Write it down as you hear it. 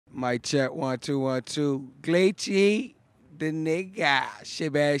Mic check 1 2 1 2. Gleesh, the nigga,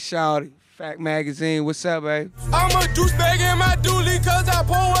 shit bag shawty. Fact Magazine, what's up, babe? I'm a deuce bag in my dually cause I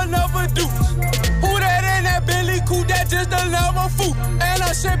pour another deuce. Who that in that Bentley coupe, that just another fool. And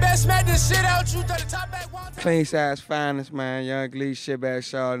I sit back, smack the shit out you to the top back one. Clean size finest, man. Yung Gleesh, shit bag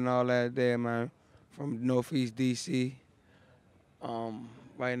shawty and all that there, man. From Northeast DC.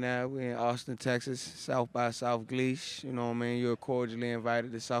 Right now we in Austin, Texas, South by South Gleesh. You know what I mean? You're cordially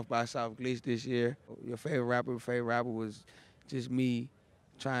invited to South by South Gleesh this year. Your favorite rapper was just me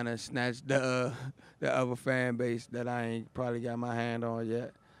trying to snatch the other fan base that I ain't probably got my hand on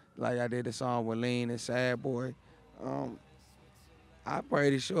yet. Like I did the song with Lean and Sad Boy. I'm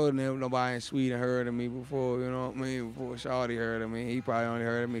pretty sure nobody in Sweden heard of me before, you know what I mean? Before Shawty heard of me. He probably only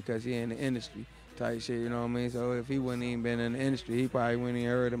heard of me because he in the industry type shit, you know what I mean? So if he wouldn't even been in the industry, he probably wouldn't even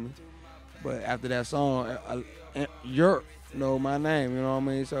heard of me. But after that song, Europe know my name, you know what I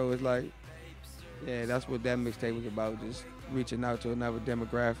mean? So it's like, yeah, that's what that mixtape was about, just reaching out to another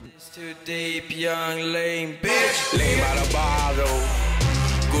demographic. It's too deep, young lame bitch. Lame by the bottle,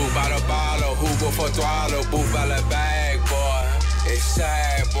 go by the bottle, who go for throttle, booth by the bag, boy. It's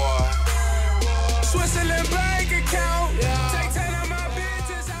sad, boy. Switzerland bank account, take 10 of my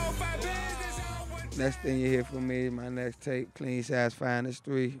bitches out, 5 business out. Next thing you hear from me is my next tape, Clean Size Finest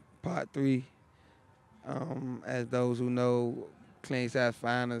 3, Part 3. As those who know, Clean Size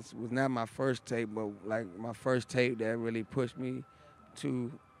Finest was not my first tape, but like my first tape that really pushed me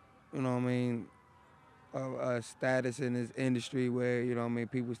to, you know what I mean, a status in this industry where, you know what I mean,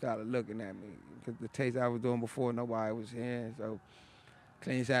 people started looking at me. Because the tapes I was doing before, nobody was hearing. So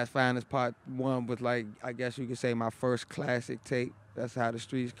Clean Size Finest Part 1 was like, I guess you could say my first classic tape. That's how the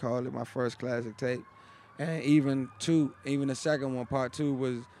streets call it, my first classic tape. And even the second one, Part 2,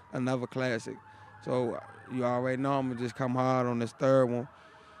 was another classic. So you already know I'm gonna just come hard on this third one.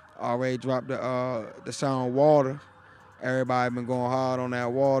 Already dropped the song Water. Everybody been going hard on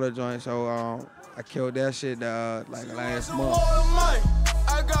that Water joint, so I killed that shit like last month.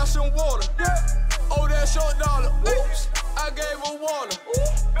 I got some water. Oh, that short dollar. Oops, I gave her water.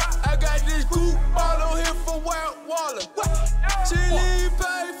 I got this goop bottle here for water. She need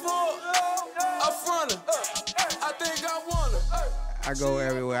pay for a fronter. I think I want her. I go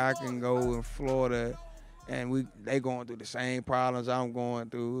everywhere. I can go in Florida, and they going through the same problems I'm going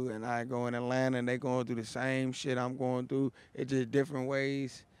through, and I go in Atlanta, and they going through the same shit I'm going through. It's just different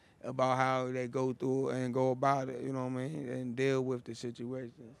ways about how they go through and go about it, you know what I mean, and deal with the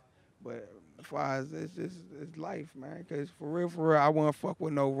situation. But as far as it's life, man, because for real, I wouldn't fuck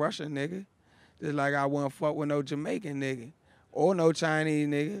with no Russian nigga, just like I wouldn't fuck with no Jamaican nigga, or no Chinese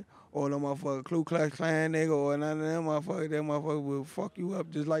nigga, or no motherfucker Ku Klux Klan nigga, or none of them motherfuckers. Them motherfuckers will fuck you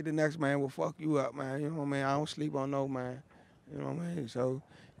up just like the next man will fuck you up, man. You know what I mean? I don't sleep on no man. You know what I mean? So,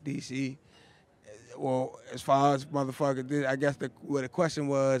 DC, well, as far as motherfuckers, I guess the question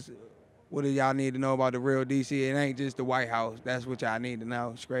was, what do y'all need to know about the real DC? It ain't just the White House. That's what y'all need to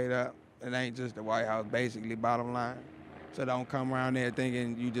know, straight up. It ain't just the White House, basically, bottom line. So don't come around there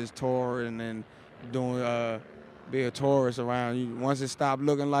thinking you just touring and doing, be a tourist around. Once it stop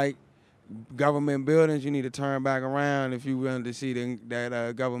looking like government buildings, you need to turn back around if you willing to see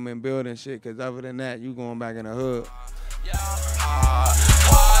that government building shit, because other than that, you going back in the hood.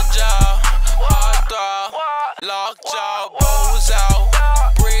 Lockjaw, bows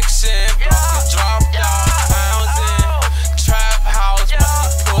out, bricks in, dropped out, pounds in, trap house,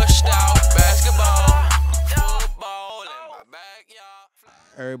 pushed out, basketball, football in my backyard.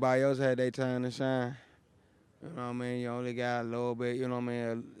 Everybody else had their time to shine. You know what I mean? You only got a little bit, you know what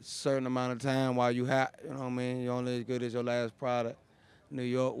I mean, a certain amount of time while you hot, you know what I mean? You're only as good as your last product. New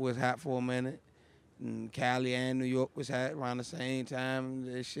York was hot for a minute. And Cali and New York was hot around the same time.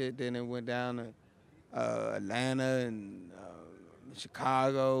 This shit, then it went down to Atlanta and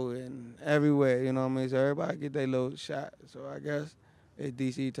Chicago and everywhere, you know what I mean? So everybody get their little shot. So I guess it's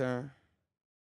DC turn.